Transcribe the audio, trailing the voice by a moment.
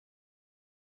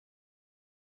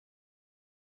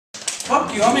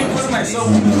Fuck you, I'll make clips myself.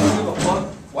 I don't give a fuck.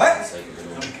 What? I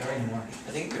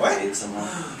think what? Somehow.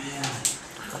 Oh, man.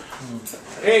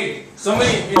 Hey,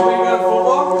 anybody got a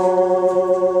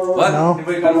football? What? No.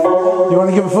 Anybody got a football? You want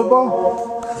to give a football?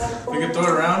 We can throw it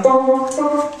around.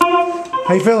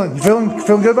 How you feeling? You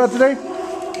feeling good about today?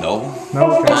 No.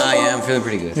 No? Okay. Yeah, I'm feeling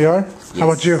pretty good. You are? Yes.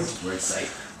 How about you? We're excited.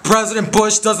 President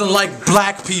Bush doesn't like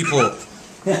black people.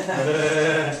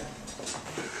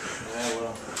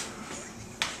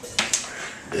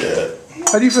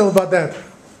 How do you feel about that?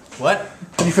 What?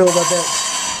 How do you feel about that?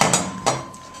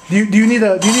 Do you need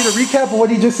a recap of what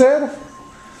he just said?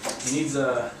 He needs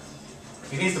the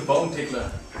bone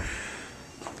tickler.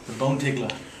 The bone tickler.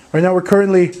 Right now we're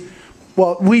currently,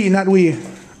 well, not we.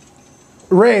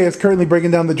 Ray is currently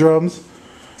breaking down the drums.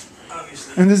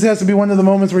 Obviously. And this has to be one of the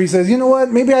moments where he says, you know what,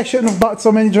 maybe I shouldn't have bought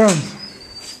so many drums.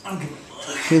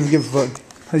 He doesn't give a fuck.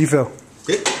 How do you feel?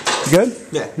 Good. You good?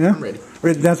 Yeah, Yeah? I'm ready.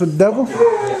 Ready to dance with the devil?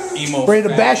 Emo. Ready to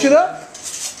bash it up?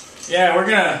 Yeah, we're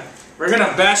gonna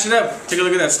bash it up. Take a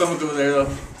look at that stomach over there, though.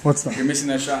 What's that? You're missing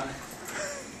that shot.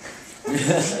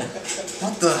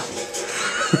 What the?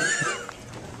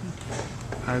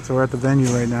 Alright, so we're at the venue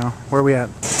right now. Where are we at?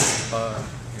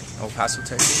 Paso,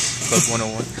 Texas. Club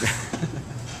 101.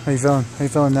 How you feeling? How you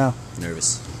feeling now?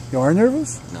 Nervous. You are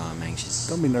nervous? No, I'm anxious.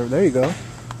 Don't be nervous. There you go.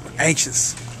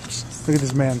 Anxious. Look at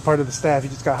this man, part of the staff. He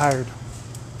just got hired.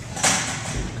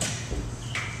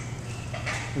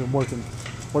 We've been working.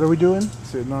 What are we doing?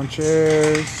 Sitting on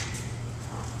chairs.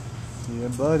 Yeah,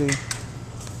 buddy.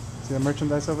 See that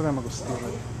merchandise over there? I'm gonna go steal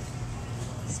it.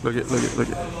 Look at.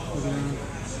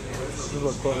 This is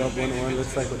what Club 101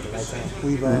 looks like with the lights on.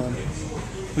 We've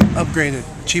upgraded.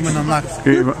 Achievement unlocked.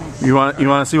 You want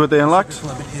to see what they unlocked?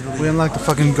 We unlocked the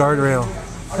fucking guardrail.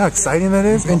 How exciting that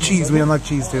is! And cheese. We unlocked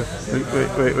cheese too. Wait.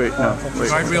 No. Wait.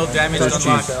 Guardrail damage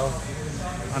unlocked.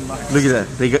 Look at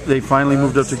that. They finally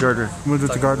moved up to guardrail. Moved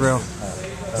up to guardrail.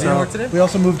 So we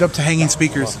also moved up to hanging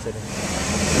speakers.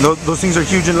 Those things are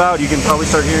huge and loud. You can probably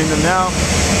start hearing them now.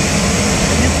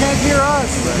 You can't hear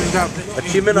us.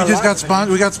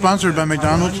 We got sponsored by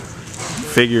McDonald's.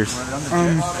 Figures.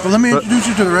 But let me introduce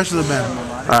you to the rest of the band.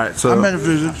 All right. So I'm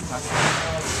Metafisix.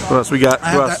 what else we got?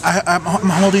 I'm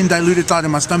holding diluted thought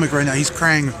in my stomach right now. He's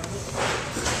crying.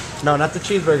 No, not the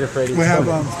cheeseburger, Freddy. We have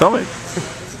Stomach.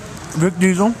 Vic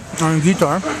Diesel on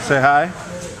guitar. Say hi.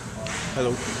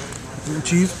 Hello.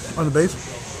 Cheese on the bass.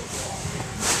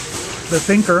 The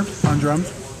Thinker on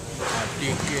drums.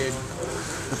 The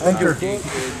Thinker.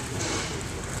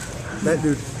 That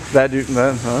dude.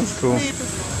 That's cool.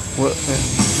 What? I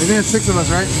think it's 6 of us,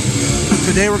 right?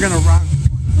 Today we're gonna rock.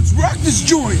 Let's rock this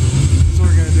joint. That's what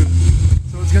we're gonna do.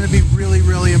 So it's gonna be really,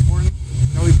 really important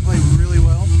that we play really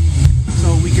well,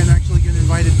 so we can actually get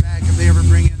invited back if they ever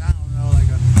bring in, I don't know, like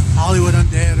a Hollywood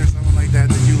Undead or something like that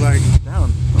you like.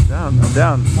 I'm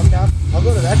down. I'm down. I'll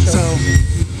go to that show.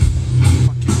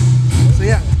 So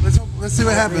yeah, let's see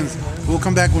what happens. We'll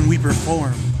come back when we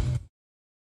perform.